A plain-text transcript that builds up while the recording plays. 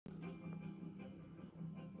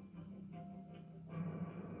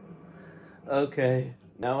Okay,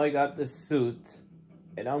 now I got the suit,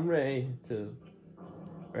 and I'm ready to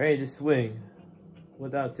swing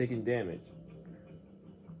without taking damage.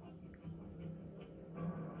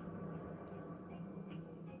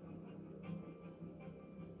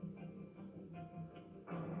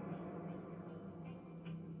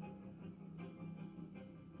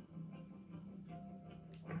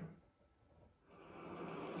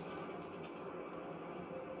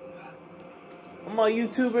 My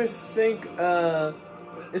YouTubers think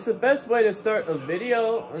it's the best way to start a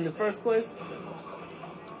video in the first place.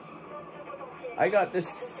 I got this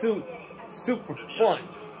suit super fun.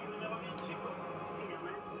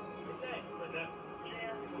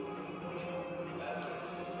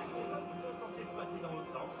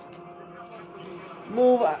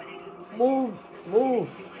 Move,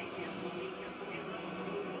 move.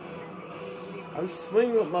 I'm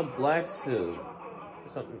swinging with my black suit.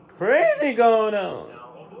 There's something crazy going on.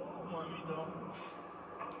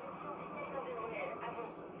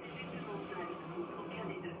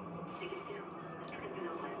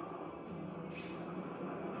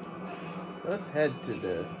 Let's head to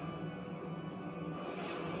the...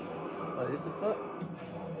 What is the fuck?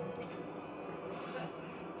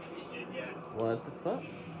 What the fuck?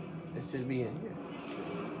 It should be in here.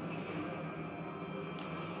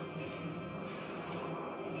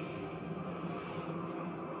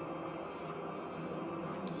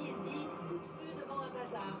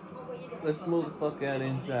 Let's move the fuck out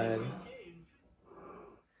inside.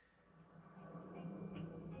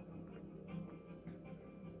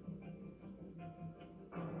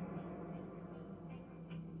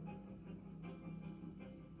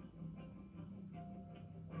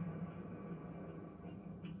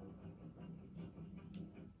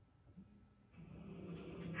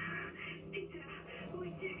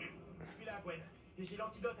 Et j'ai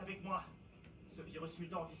l'antidote avec moi. Ce virus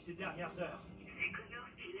mutant vit ses dernières heures. C'est Connors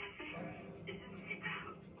qui l'a fait. Je ne sais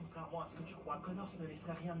pas. Contrairement à ce que tu crois, Connors ne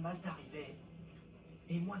laisserait rien de mal t'arriver.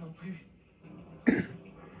 Et moi non plus. La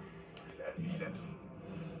vie, il a toujours.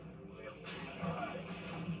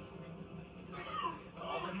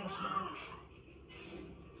 Emmène mon chemin.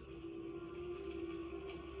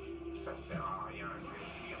 Ça sert à rien de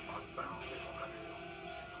finir par le balancer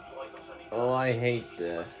son Oh, I hate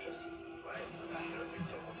this.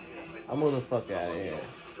 I'll move the fuck out of here.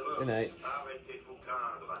 Good night. Arrêtez de vous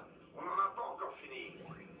plaindre. On n'en a pas encore fini.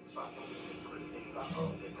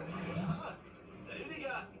 Salut les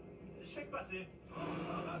gars. Je fais que passer.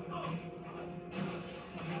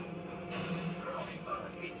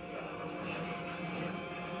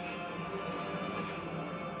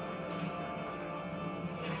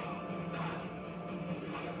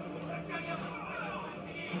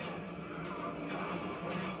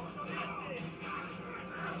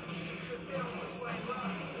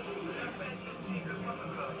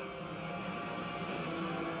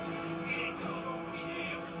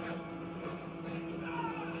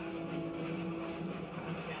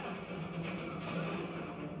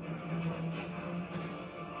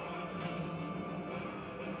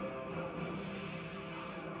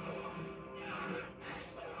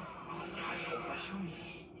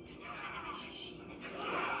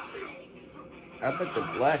 I bet the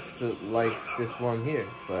black suit likes this one here,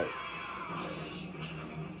 but...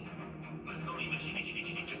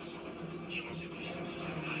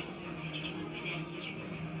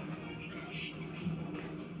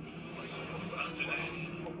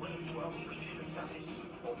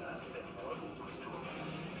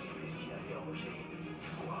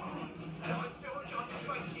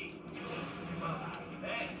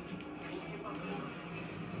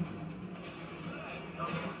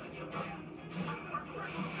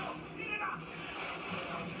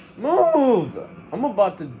 Move! I'm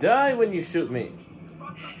about to die when you shoot me.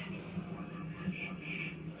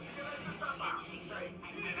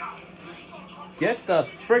 Get the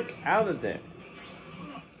frick out of there.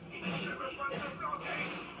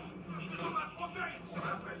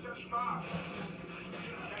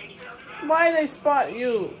 Why they spot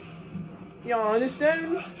you? Y'all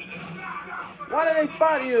understand? Why do they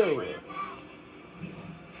spot you?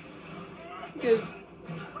 Because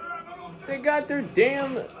they got their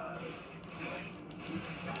damn...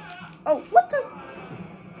 Oh, what the?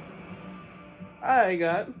 I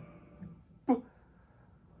got...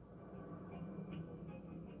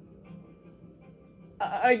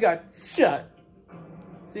 I got shot.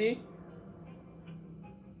 See?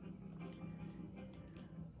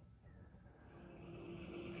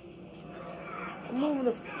 I'm moving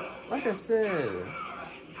the... Like I said.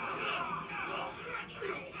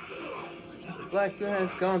 The black suit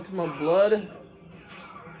has gone to my blood.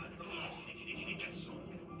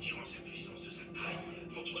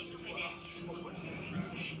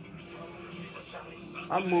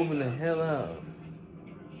 I'm moving the hell out.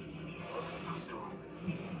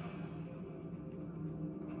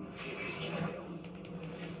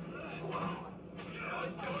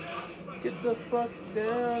 Get the fuck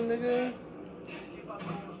down, nigga.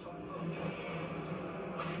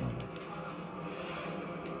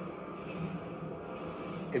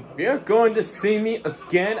 If you're going to see me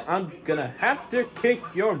again, I'm gonna have to kick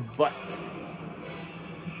your butt.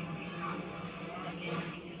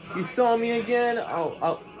 If you saw me again,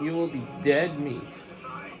 you will be dead meat.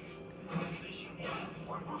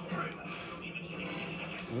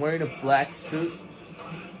 I'm wearing a black suit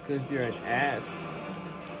because you're an ass.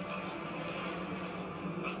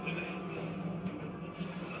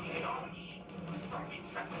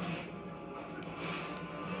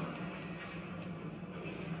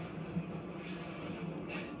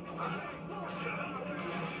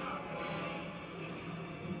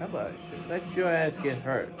 How about let your ass get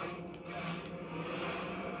hurt?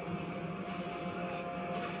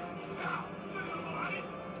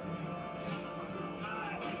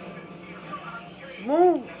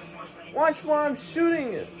 Move! Watch where I'm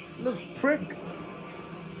shooting it, little prick.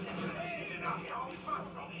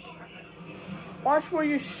 Watch where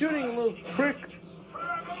you're shooting, little prick.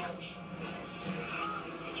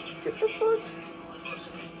 Get the fuck.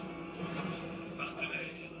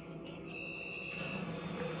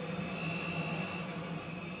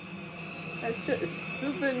 That shit is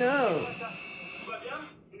stupid now. Tout va bien?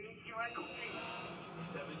 Mission accomplie. Qu'est-ce que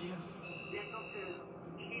ça veut dire? L'ascenseur.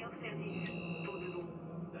 Il est en service. Pour de bon.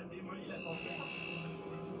 T'as démoli l'ascenseur?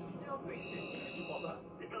 C'est un peu excessif, tu crois pas?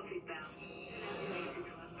 Ne t'en fais pas. Je l'avais avec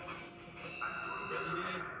toi. Bonne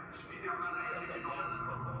idée. Là, ça va, de toute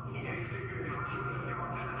façon.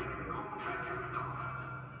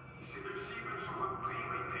 Ces deux cibles sont votre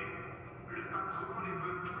priorité. Le patron les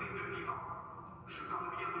veut tous les deux vivants. Je parle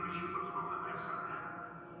bien de M. Bosman en personne.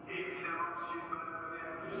 Évidemment, si vous venez à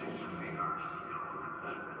vous échapper par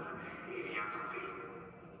accident, il y a compris.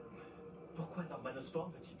 Pourquoi Norman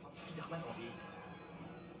Osborn veut-il prendre Spider-Man en vie?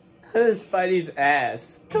 Spidey's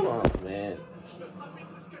ass. Come on, man. Je peux frapper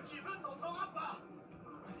tout ce que tu veux, t'entendras pas!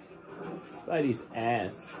 Spidey's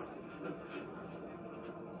ass.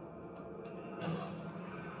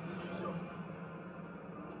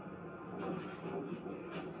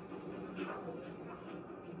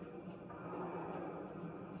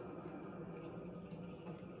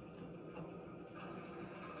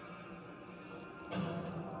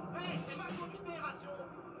 Hey, c'est ma confédération!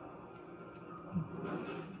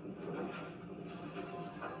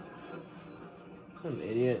 Some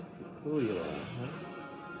idiot. Who are you, huh?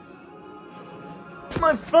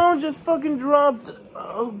 My phone just fucking dropped.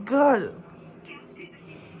 Oh god.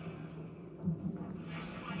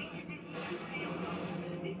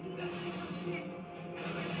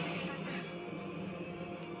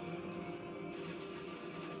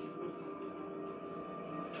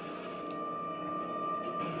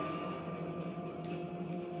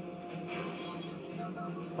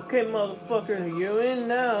 Okay, motherfucker, you in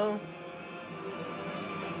now.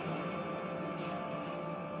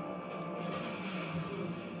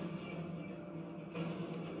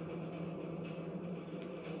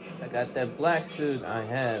 I got that black suit I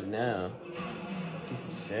have now. Piece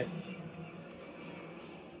of shit.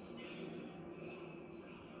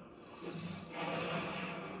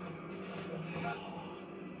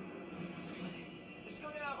 Je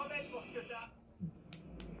connais un remède pour ce que t'as.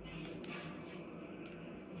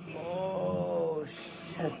 Oh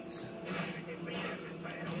shit.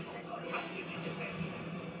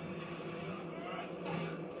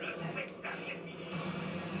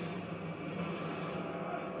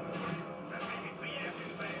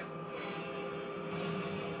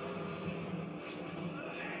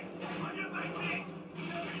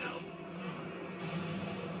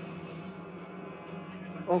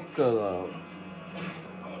 Okalo.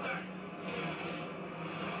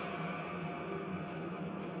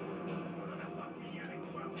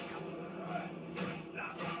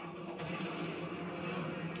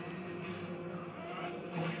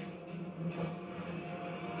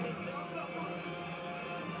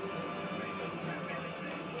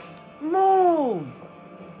 Move!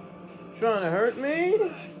 Trying to hurt me?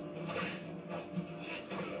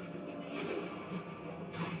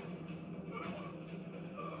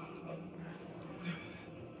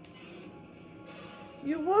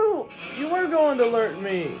 You were going to alert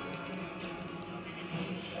me.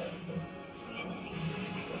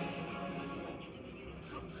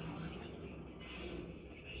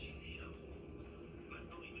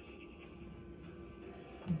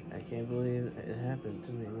 I can't believe it happened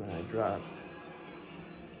to me when I dropped.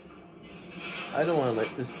 I don't want to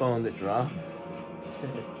let this phone to drop.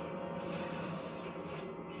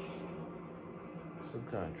 Some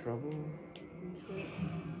kind of trouble.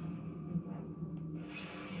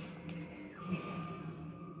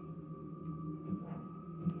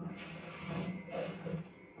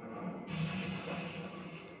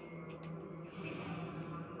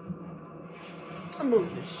 I'm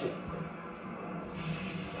moving this shit.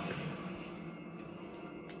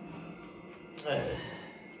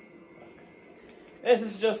 This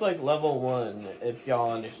is just like level 1, if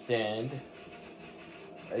y'all understand.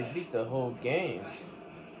 I beat the whole game.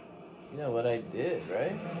 You know what I did,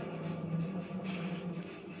 right?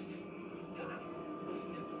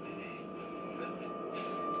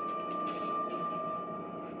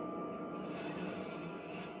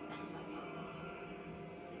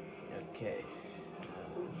 Okay.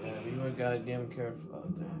 Gotta be more goddamn careful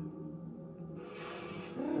out there.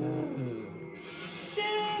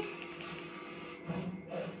 Shit!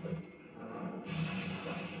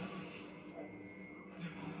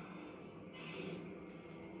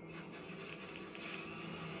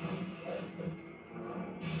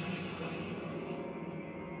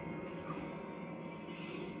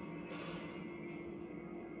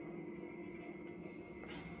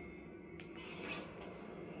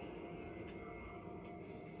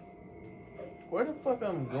 Where the fuck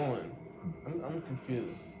I'm going? I'm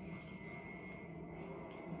confused.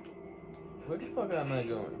 Where the fuck am I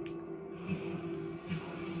going?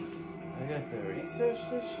 I got to research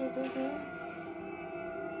this shit again?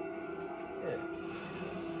 Yeah.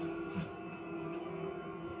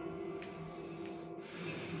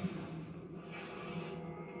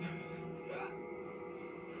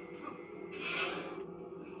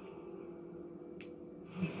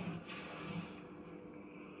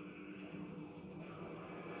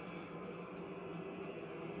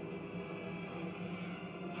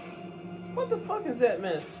 What the fuck is that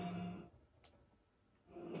mess?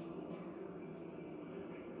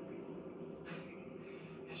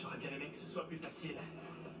 J'aurais bien aimé que ce soit plus facile,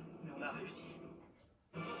 mais on a réussi.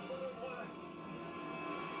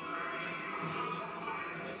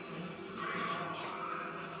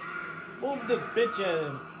 Move the bitch at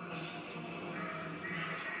him.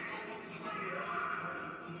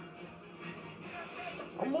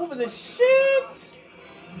 I'm moving the shit.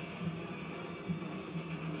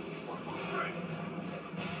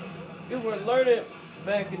 You were alerted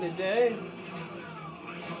back in the day.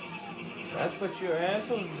 That's what your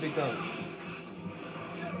assholes become.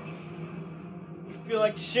 You feel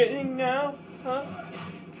like shitting now, huh?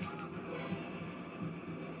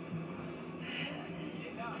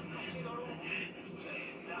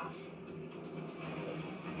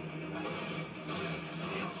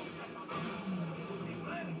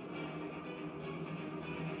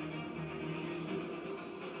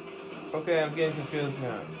 Okay, I'm getting confused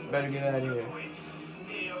now. Better get out of here.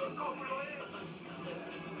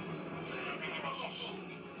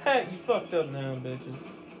 Hey, you fucked up now, bitches.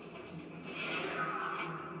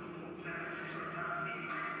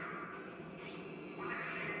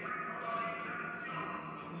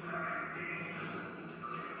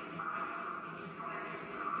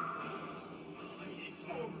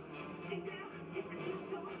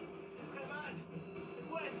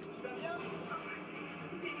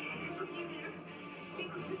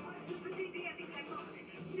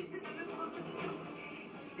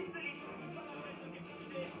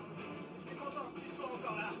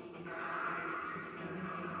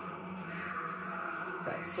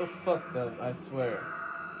 That's so fucked up, I swear.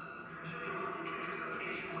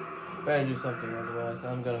 Better do something, otherwise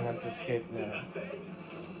I'm gonna have to escape now.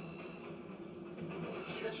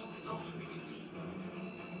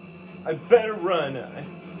 I better run.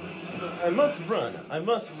 I must run. I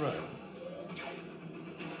must run.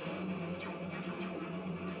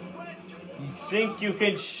 You think you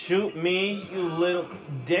can shoot me, you little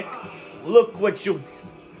dick? Look what you...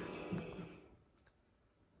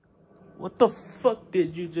 What the fuck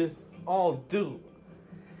did you just all do?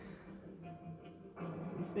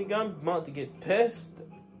 You think I'm about to get pissed?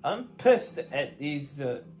 I'm pissed at these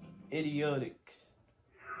idiotics.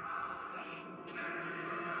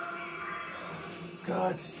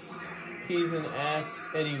 God, he's an ass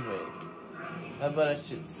anyway. How about I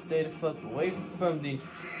should stay the fuck away from these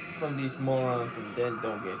morons and then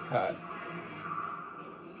don't get caught.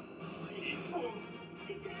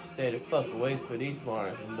 Stay the fuck away from these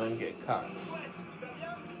morons and don't get caught.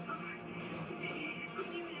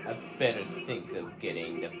 I better think of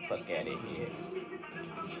getting the fuck out of here.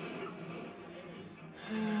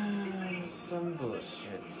 Some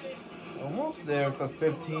bullshit. Almost there for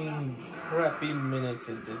 15 crappy minutes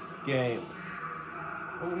of this game.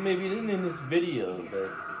 Well, maybe not in this video,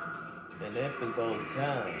 but It happens all the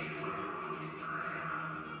time.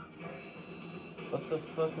 What the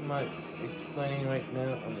fuck am I explaining right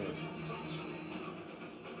now? I mean,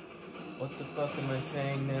 what the fuck am I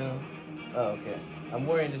saying now? Oh, okay. I'm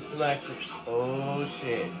wearing this black suit. Oh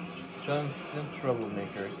shit. Comes some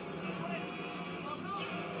troublemakers.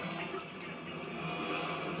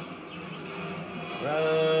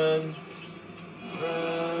 Run.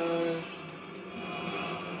 Run.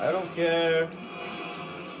 I don't care.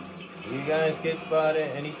 You guys get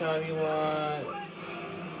spotted anytime you want.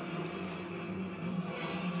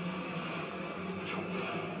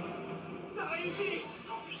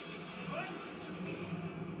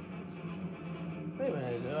 Wait a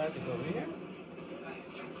minute, do I have to go over here?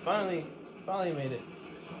 Finally made it.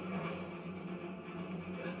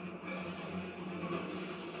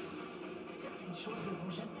 Certaines choses ne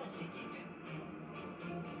vont jamais assez vite.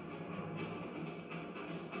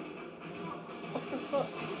 What the fuck?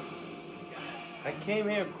 I came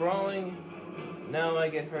here crawling, now I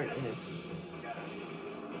get hurt in this.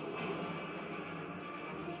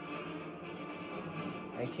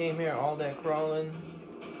 I came here all that crawling.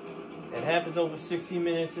 It happens over 60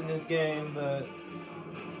 minutes in this game, but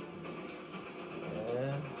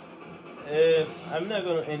I'm not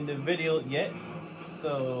gonna end the video yet,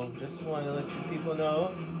 so just want to let you people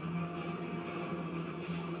know.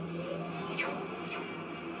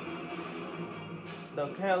 The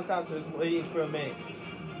helicopter is waiting for me.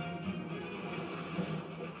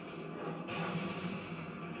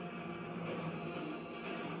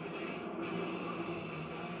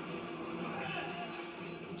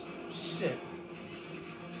 Shit.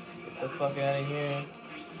 Get the fuck out of here.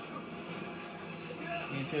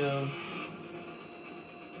 You too.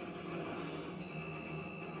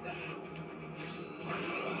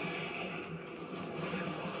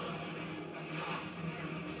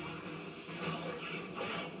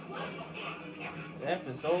 It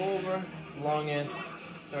happens over. Longest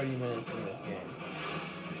 30 minutes in this game.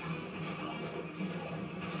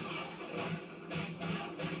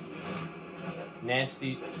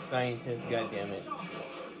 Nasty scientist, goddammit.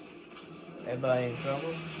 Everybody in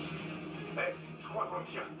trouble? Hey, je crois qu'on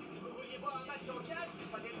tient. Vous vouliez voir un match en cage,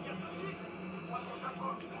 pas des dire tout de suite. Moi, on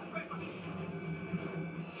s'approche.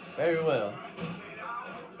 Very well.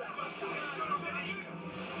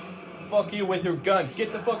 Fuck you with your gun.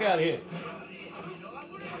 Get the fuck out of here.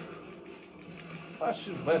 I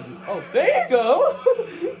should weapon. Oh, there you go.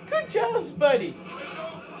 Good job, Spidey.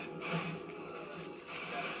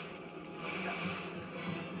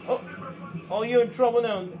 Oh, you're in trouble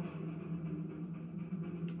now.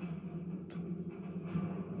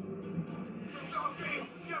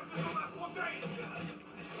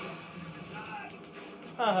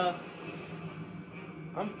 Haha.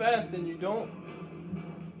 I'm fast and you don't.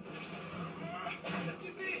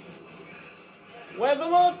 Web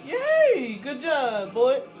him up! Yay! Good job,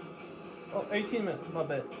 boy. Oh, 18 minutes. My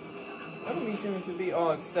bad. I don't mean to be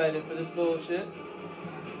all excited for this bullshit.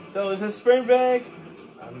 So it's a spring break.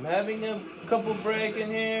 I'm having a couple break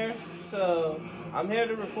in here. So I'm here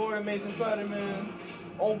to record Amazing Spider-Man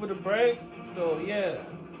over the break. So yeah.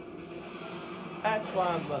 That's why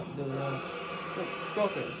I'm about to do that. Look,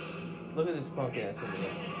 Skulker. Look at this punk ass over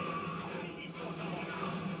there.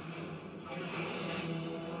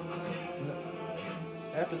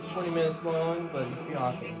 Happens 20 minutes long, but if you're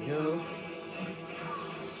awesome, you.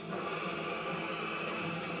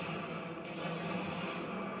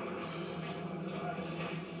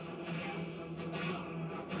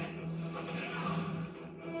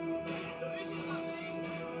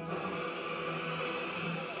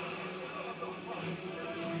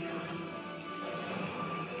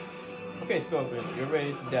 Okay, Scorpion, you're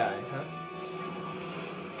ready to die, huh?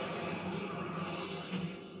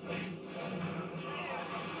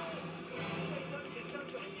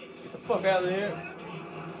 Get the fuck out of here.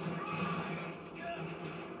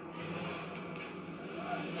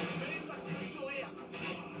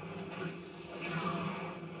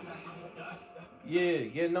 Yeah,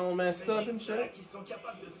 getting all messed up and shit. Qui sont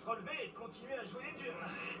capables de se relever et de continuer à jouer les durs.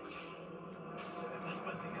 Ça va pas se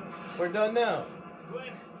passer comme ça. We're done now.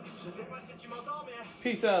 Gwen, je sais pas si tu m'entends, mais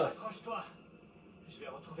Peace out. accroche-toi. Je vais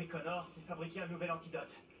retrouver Connors et fabriquer un nouvel antidote.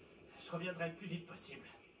 Je reviendrai le plus vite possible.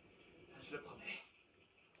 Je le promets.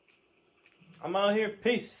 I'm out here.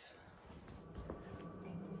 Peace.